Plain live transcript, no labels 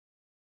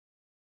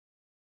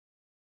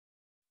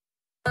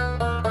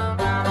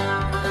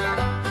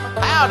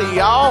Howdy,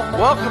 y'all.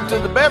 Welcome to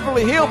the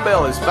Beverly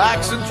Hillbillies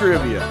Facts and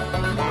Trivia.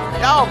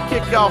 Y'all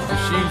kick off your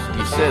shoes and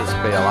you set a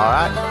spell, all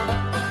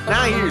right?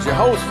 Now here's your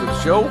host for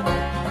the show,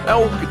 the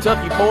old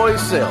Kentucky boy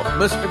himself,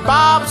 Mr.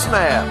 Bob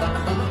Snap.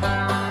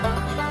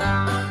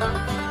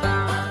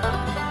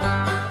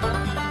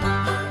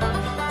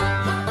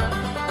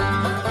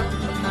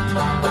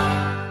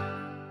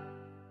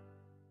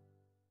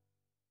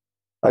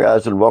 Hi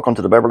guys, and welcome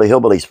to the Beverly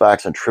Hillbillies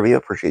Facts and Trivia.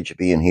 Appreciate you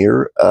being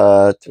here.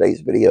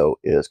 Today's video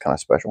is kind of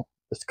special.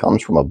 This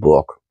comes from a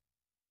book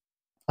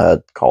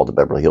called The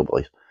Beverly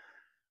Hillbillies.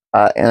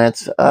 And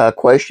it's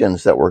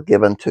questions that were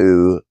given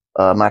to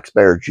Max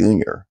Baer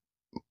Jr.,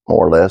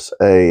 more or less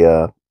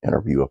a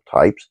interview of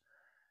types.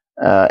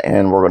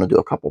 And we're going to do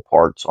a couple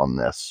parts on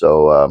this.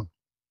 So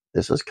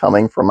this is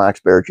coming from Max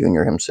Baer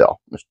Jr.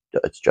 himself.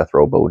 It's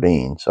Jethro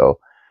Bodine. So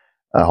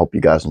I hope you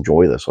guys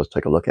enjoy this. Let's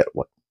take a look at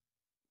what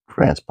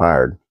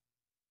transpired.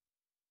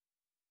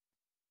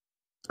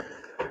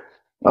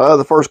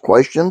 The first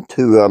question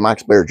to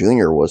Max Baer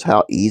Jr. was,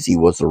 how easy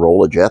was the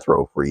role of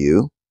Jethro for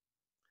you?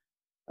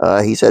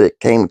 He said, it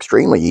came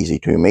extremely easy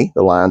to me.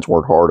 The lines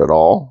weren't hard at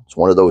all. It's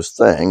one of those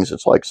things.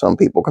 It's like some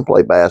people can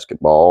play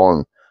basketball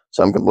and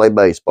some can play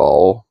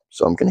baseball.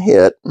 Some can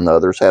hit and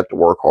others have to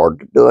work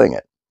hard at doing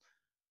it.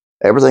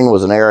 Everything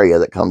was an area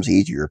that comes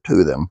easier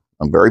to them.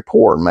 I'm very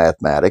poor in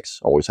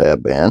mathematics, always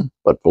have been,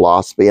 but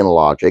philosophy and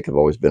logic have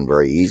always been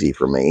very easy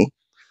for me.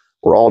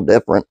 We're all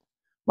different.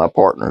 My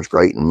partner is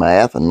great in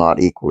math and not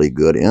equally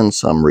good in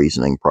some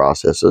reasoning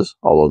processes,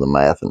 although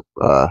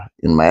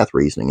in math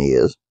reasoning he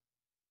is.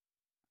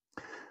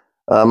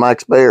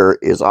 Max Baer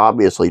is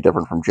obviously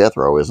different from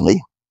Jethro, isn't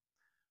he?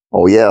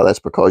 Oh yeah, that's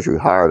because you're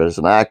hired as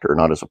an actor,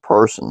 not as a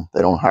person.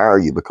 They don't hire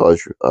you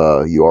because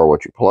you are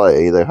what you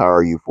play. They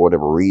hire you for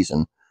whatever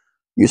reason.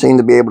 You seem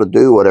to be able to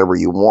do whatever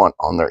you want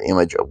on their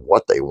image of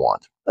what they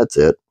want. That's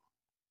it.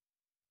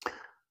 It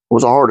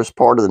was the hardest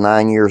part of the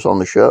 9 years on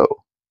the show,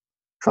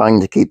 trying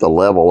to keep the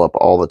level up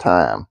all the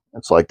time.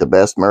 It's like the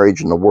best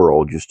marriage in the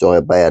world. You still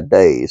have bad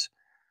days.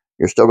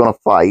 You're still going to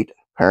fight.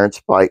 Parents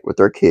fight with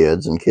their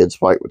kids, and kids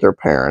fight with their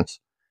parents.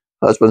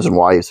 Husbands and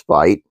wives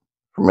fight.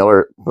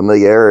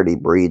 Familiarity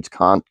breeds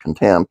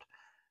contempt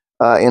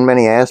in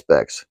many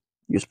aspects.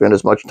 You spend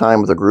as much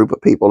time with a group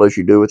of people as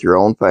you do with your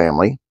own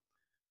family.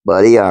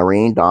 Buddy,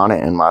 Irene, Donna,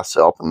 and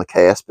myself and the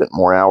cast spent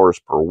more hours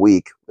per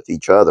week with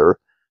each other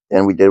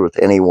than we did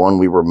with anyone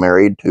we were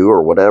married to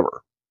or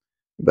whatever.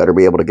 You better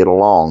be able to get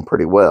along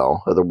pretty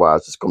well.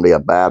 Otherwise, it's going to be a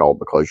battle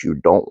because you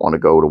don't want to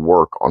go to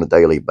work on a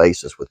daily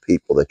basis with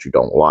people that you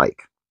don't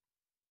like.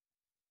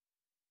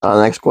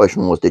 The next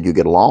question was, did you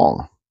get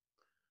along?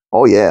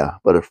 Oh, yeah.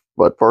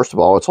 But first of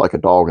all, it's like a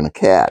dog and a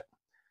cat.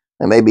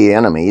 They may be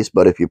enemies,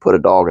 but if you put a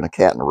dog and a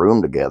cat in a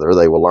room together,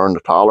 they will learn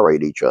to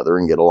tolerate each other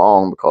and get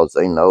along because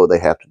they know they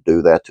have to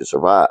do that to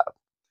survive. I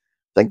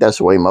think that's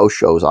the way most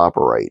shows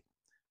operate.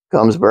 It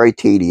becomes very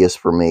tedious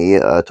for me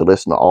to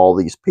listen to all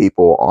these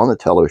people on the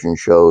television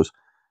shows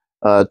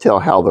tell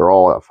how they're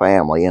all a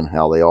family and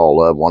how they all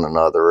love one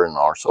another and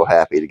are so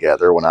happy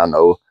together, when I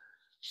know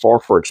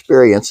for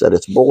experience that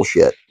it's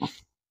bullshit.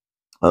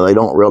 They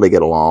don't really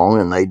get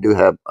along, and they do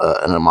have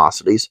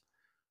animosities.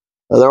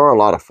 There are a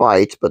lot of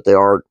fights, but they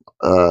are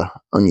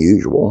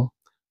unusual.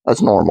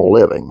 That's normal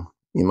living.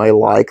 You may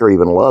like or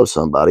even love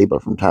somebody,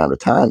 but from time to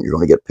time, you're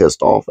going to get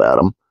pissed off at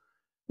them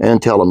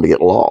and tell them to get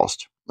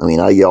lost. I mean,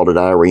 I yelled at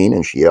Irene,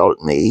 and she yelled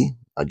at me.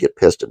 I'd get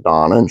pissed at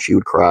Donna, and she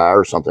would cry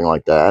or something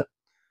like that.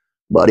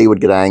 Buddy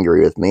would get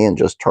angry with me and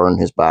just turn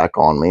his back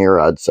on me, or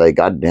I'd say,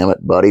 God damn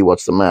it, Buddy,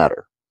 what's the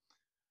matter?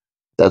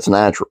 That's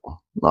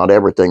natural. Not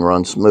everything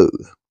runs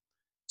smooth.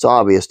 It's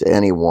obvious to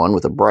anyone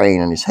with a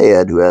brain in his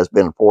head who has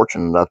been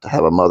fortunate enough to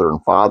have a mother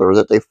and father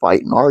that they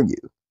fight and argue.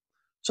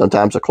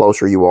 Sometimes the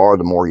closer you are,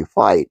 the more you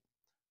fight.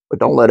 But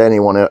don't let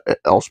anyone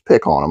else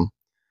pick on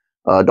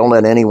them. Don't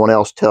let anyone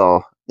else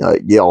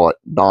yell at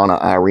Donna,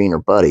 Irene, or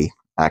Buddy.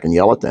 I can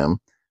yell at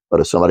them, but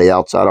if somebody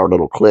outside our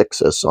little clique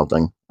says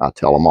something, I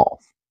tell them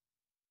off.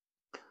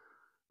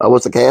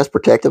 Was the cast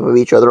protective of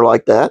each other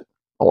like that?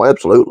 Oh,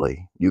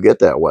 absolutely. You get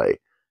that way.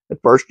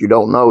 At first, you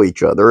don't know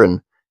each other,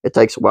 and it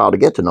takes a while to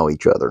get to know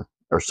each other.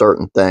 There are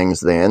certain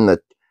things then that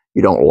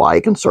you don't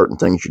like and certain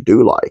things you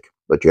do like,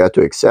 but you have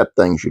to accept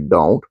things you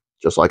don't,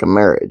 just like a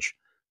marriage,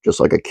 just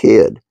like a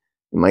kid.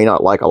 You may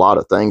not like a lot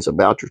of things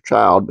about your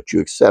child, but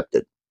you accept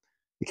it.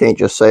 You can't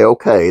just say,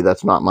 okay,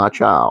 that's not my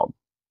child.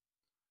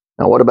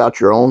 Now, what about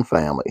your own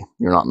family?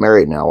 You're not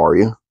married now, are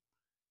you?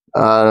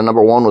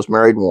 Number one was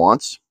married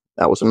once.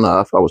 That was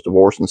enough. I was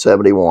divorced in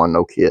 1971,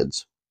 no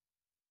kids.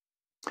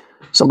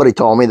 Somebody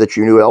told me that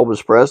you knew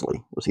Elvis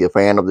Presley. Was he a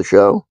fan of the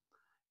show?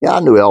 Yeah, I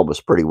knew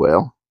Elvis pretty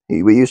well.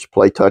 We used to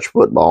play touch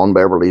football in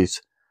Beverly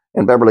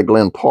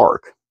Glen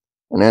Park,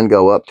 and then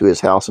go up to his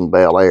house in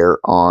Bel Air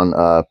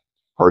on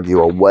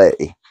Pergua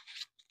Way.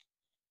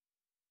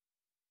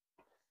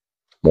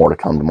 More to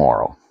come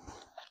tomorrow.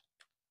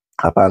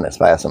 I find this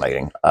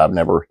fascinating. I've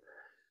never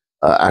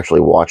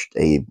actually watched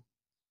a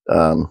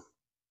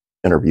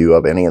interview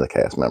of any of the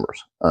cast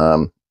members,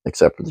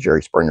 except for the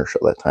Jerry Springer show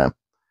that time.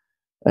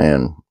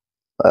 And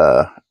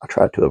I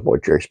tried to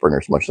avoid Jerry Springer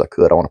as much as I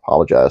could. I want to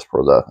apologize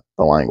for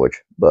the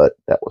language, but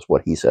that was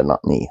what he said,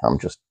 not me. I'm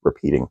just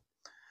repeating.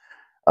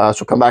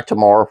 So come back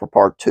tomorrow for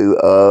part 2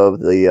 of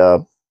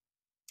the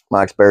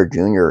Max Baer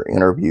Jr.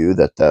 interview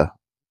that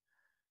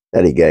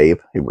he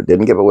gave. He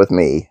didn't give it with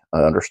me.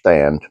 I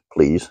understand,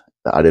 please.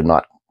 I did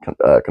not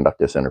conduct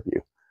this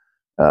interview.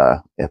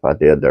 If I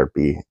did, there'd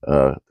be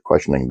the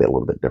questioning be a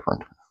little bit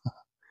different.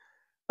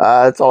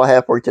 That's all I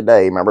have for you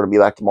today. Remember to be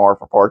back tomorrow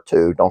for part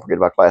 2. Don't forget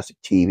about classic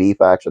TV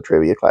facts and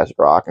trivia, classic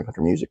rock and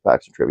country music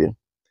facts and trivia.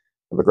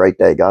 Have a great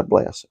day. God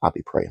bless. I'll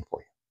be praying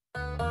for you.